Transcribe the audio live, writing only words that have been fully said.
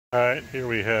Alright, here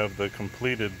we have the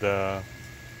completed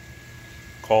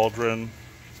cauldron. You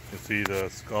can see the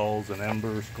skulls and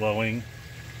embers glowing.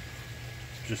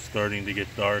 Just starting to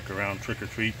get dark around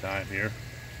trick-or-treat time here.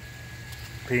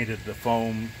 Painted the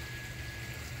foam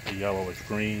a yellowish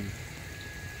green.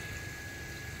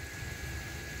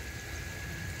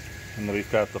 And then we've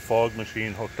got the fog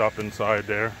machine hooked up inside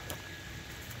there,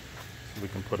 so we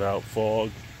can put out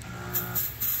fog.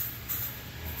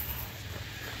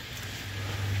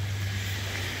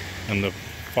 And the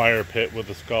fire pit with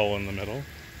the skull in the middle.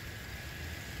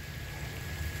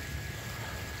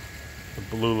 The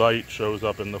blue light shows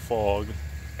up in the fog,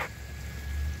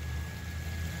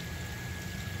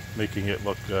 making it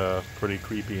look pretty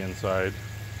creepy inside.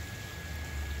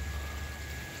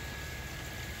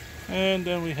 And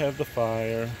then we have the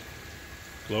fire,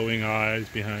 glowing eyes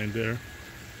behind there,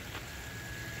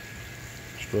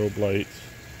 strobe lights.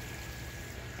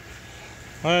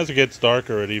 As it gets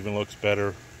darker, it even looks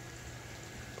better.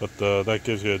 But that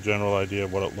gives you a general idea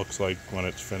of what it looks like when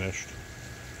it's finished.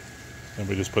 And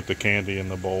we just put the candy in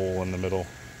the bowl in the middle.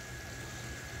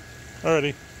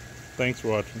 Alrighty, thanks for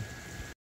watching.